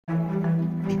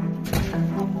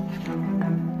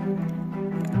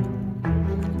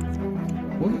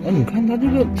你看它这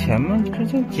个前面这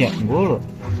像剪过了，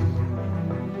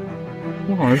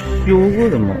这好像修过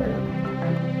的毛，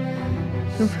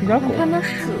这是家狗。看它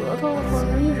舌头好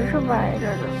像一直是歪着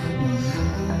的。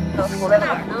都出来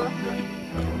哪儿呢？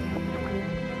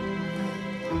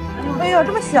哎呦，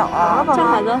这么小啊！这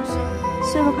孩子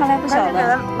岁数看来不小了。赶紧给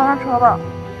它拉上车吧，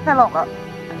太冷了。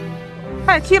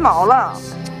还剃毛了。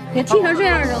给剃成这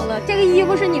样扔了。这个衣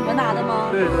服是你们拿的吗？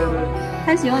对对对。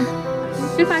还行，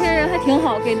这发现人还挺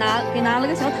好，给拿了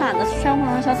个小毯子，山坡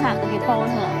上小毯子给包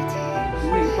上了。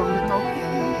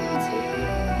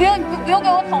不用给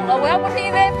我捅了，我要不是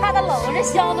因为怕它冷，这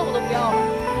箱子我都不要了。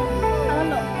怕它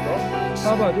冷。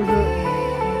它吧就是，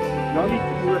然后一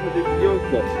出来它就要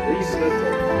走，我一直在走。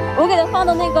我给它放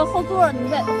到那个后座，你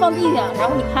再放地下，然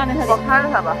后你看着它。我看着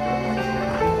它吧。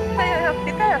哎呀，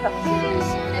别带着它。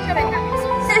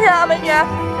谢谢啊，美女。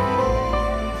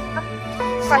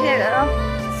发现人啊！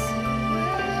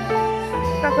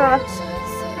上车了，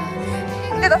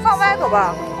你给它放外头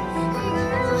吧。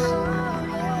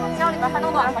箱里边还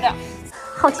能暖和点。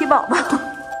好奇宝宝，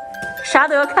啥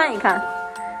都要看一看。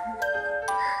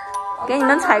给你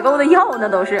们采购的药那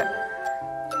都是。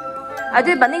啊，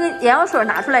对，把那个眼药水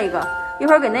拿出来一个，一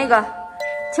会儿给那个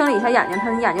清理一下眼睛，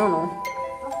他的眼睛有脓。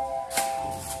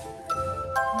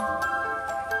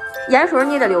盐水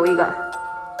你也得留一个，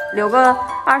留个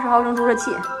20毫升注射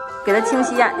器，给他清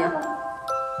洗眼睛。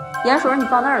盐水你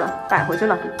放那儿了，摆回去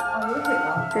了。啊，有水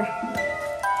了。对。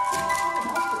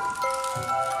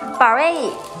宝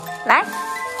贝，来。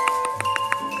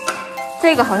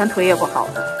这个好像腿也不好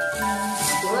的。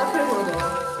多大岁数了都？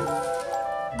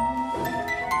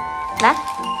来，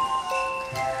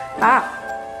宝儿。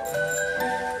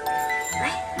来，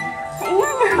哎呀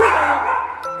呀！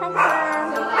看看，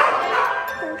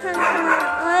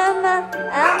妈妈，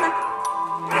妈妈。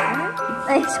哎，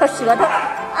小舌头，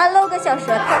啊，露个小舌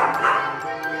头，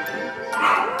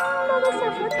露个小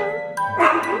舌头，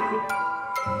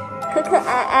可可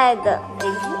爱爱的，哎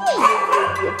呀！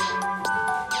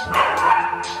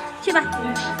去吧，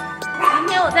明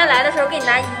天我再来的时候给你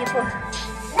拿衣服。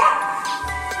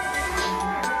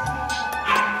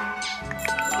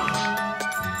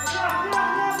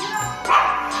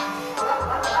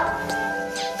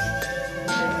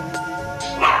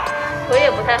腿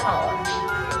也不太好啊。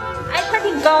哎，他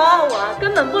挺高傲啊，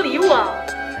根本不理我。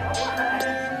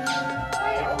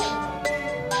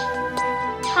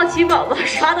好奇宝宝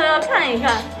啥都要看一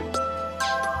看。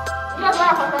要多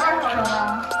少毫升？20毫升的。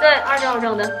对，20毫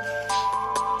升的。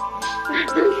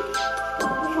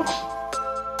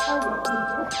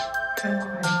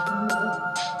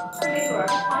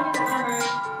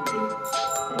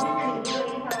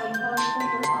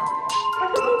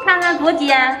看看多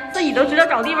尖，自己都知道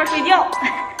找地方睡觉。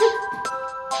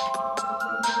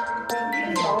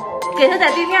给他在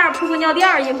对面铺个尿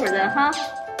垫一会儿的哈。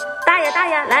大爷，大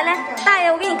爷，来来，大爷，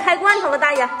我给你开罐头了，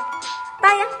大爷，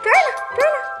大爷这儿呢，这儿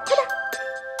呢，快点，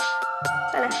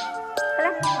快来，快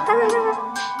来，快来，快来！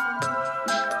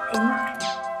哎呀妈呀，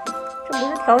这不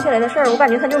是挑起来的事儿，我感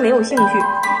觉他就没有兴趣。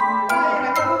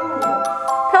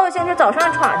他有兴趣早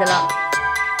上耍去了。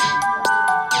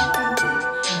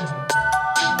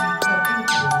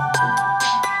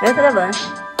哎，他在闻。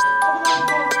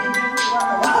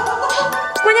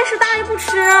关键是大爷不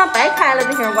吃啊，白开了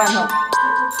这瓶罐头。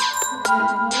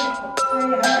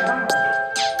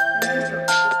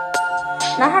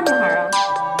男孩女孩啊？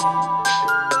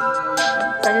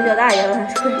咱就叫大爷了，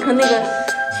跟那个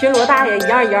巡逻大爷一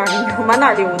样一样的，满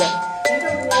哪溜达。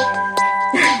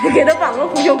给他绑个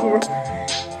红袖箍，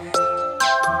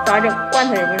咋整？罐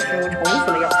头也不吃，我愁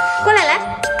死了要。过来来，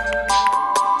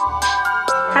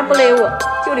还不勒我，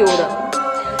就溜达。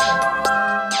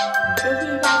熟悉一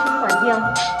下新环境，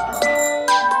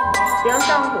不要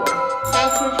上火，该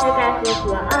吃吃，该喝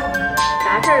喝啊，啥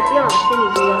事儿别往心里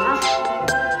搁啊。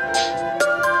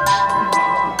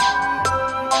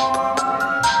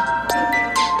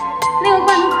那个罐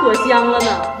头可香了呢，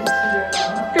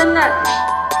真的，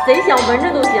贼香，闻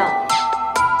着都香。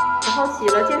我好奇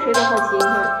了，见谁都好奇，你看。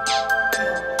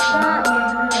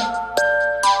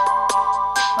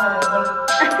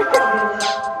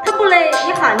他不勒，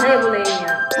你喊他也不勒你，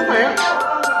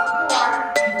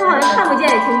他好像看不见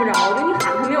也听不着，就你喊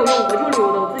他没有用，我就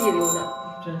溜达，我自己溜达。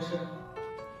真是。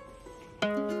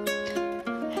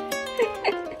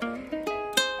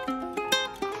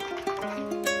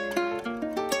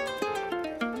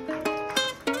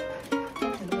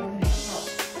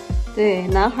对，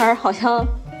男孩好像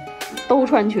都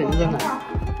穿裙子呢。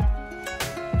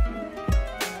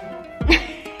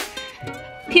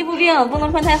皮肤病不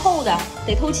能穿太厚的，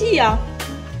得透气呀。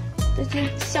这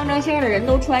象征性的人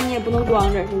都穿，你也不能装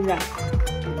着，是不是？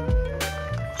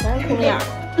穿红眼儿。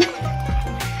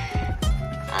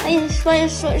哎呀，说，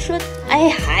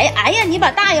哎呀，你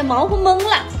把大爷忙活懵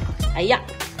了。哎呀，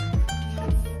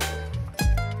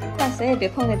看谁也别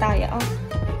碰这大爷啊！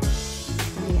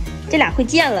哎呀，这俩会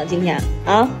见了，今天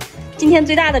啊，今天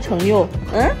最大的成就，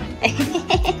嗯，哎呀，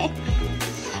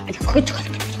快扯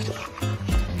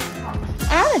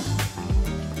啊！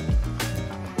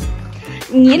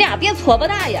你俩别搓吧，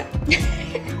大爷。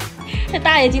这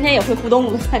大爷今天也会互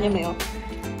动了，看见没有？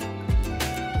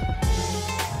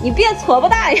你别搓吧，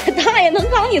大爷，大爷能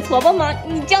让你搓吧吗？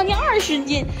你将近20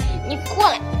斤，你过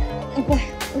来，你过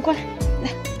来，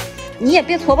来，你也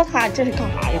别搓吧他，这是干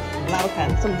啥呀？拉不开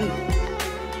了，这么地。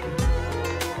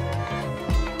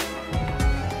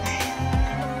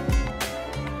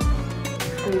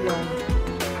对不对？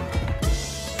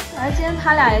哎，今天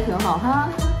他俩也挺好哈，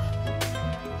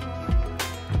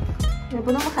也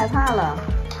不那么害怕了。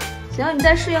行，你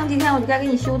再适应几天，我就该给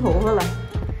你修头发了。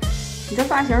你这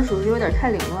发型属实有点太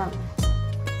凌乱了。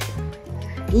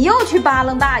你又去扒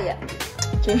拉大爷，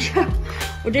真是，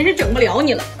我真是整不了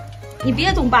你了。你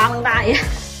别总扒拉大爷，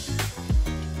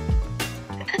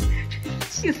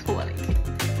气死我了！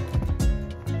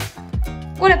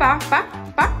过来，宝，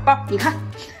你看。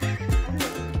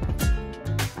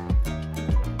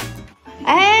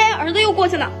哎，儿子又过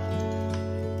去了。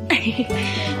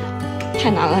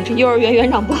太难了，这幼儿园园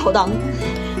长不好当。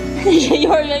这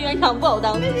幼儿园园长不好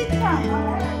当。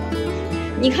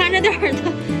你看着点儿呢。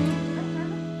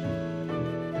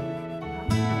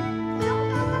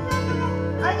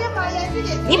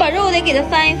你把肉得给他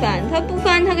翻一翻，他不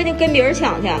翻，他跟别人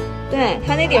抢去。对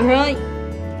他那顶上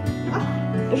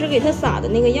不是给他撒的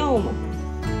那个药吗？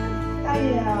大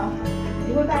爷啊，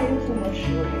以后大爷就出门吃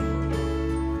了。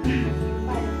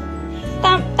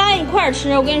大爷，你快点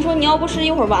吃！我跟你说，你要不吃，一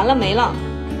会儿完了没了。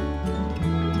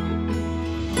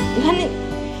你看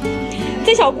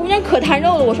这小姑娘可贪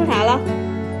肉了，我说啥了？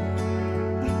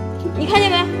你看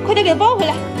见没？快点给她抱回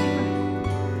来。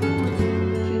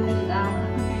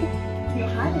女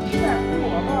孩子吃点胡萝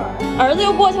卜。儿子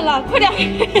又过去了，快点！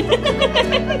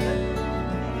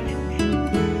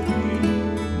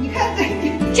你看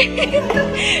这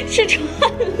是串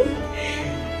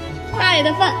大爷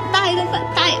的饭，大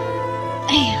爷。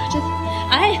哎呀，这，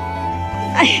哎呀。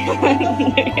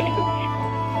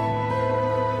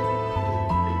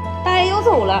大爷又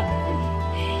走了。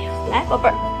来，宝贝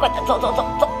儿，快点走，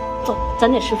咱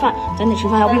得吃饭，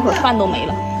要不一会儿饭都没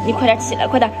了。你快点起来，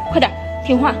快点，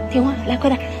听话，来，快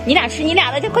点，你俩吃你俩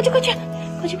的去，快去，快点，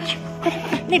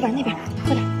那边，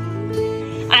快点。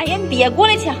哎呀，你别过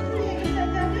来抢，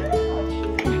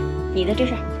你的这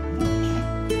是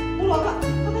胡萝卜，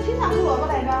刚才谁抢胡萝卜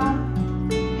来着？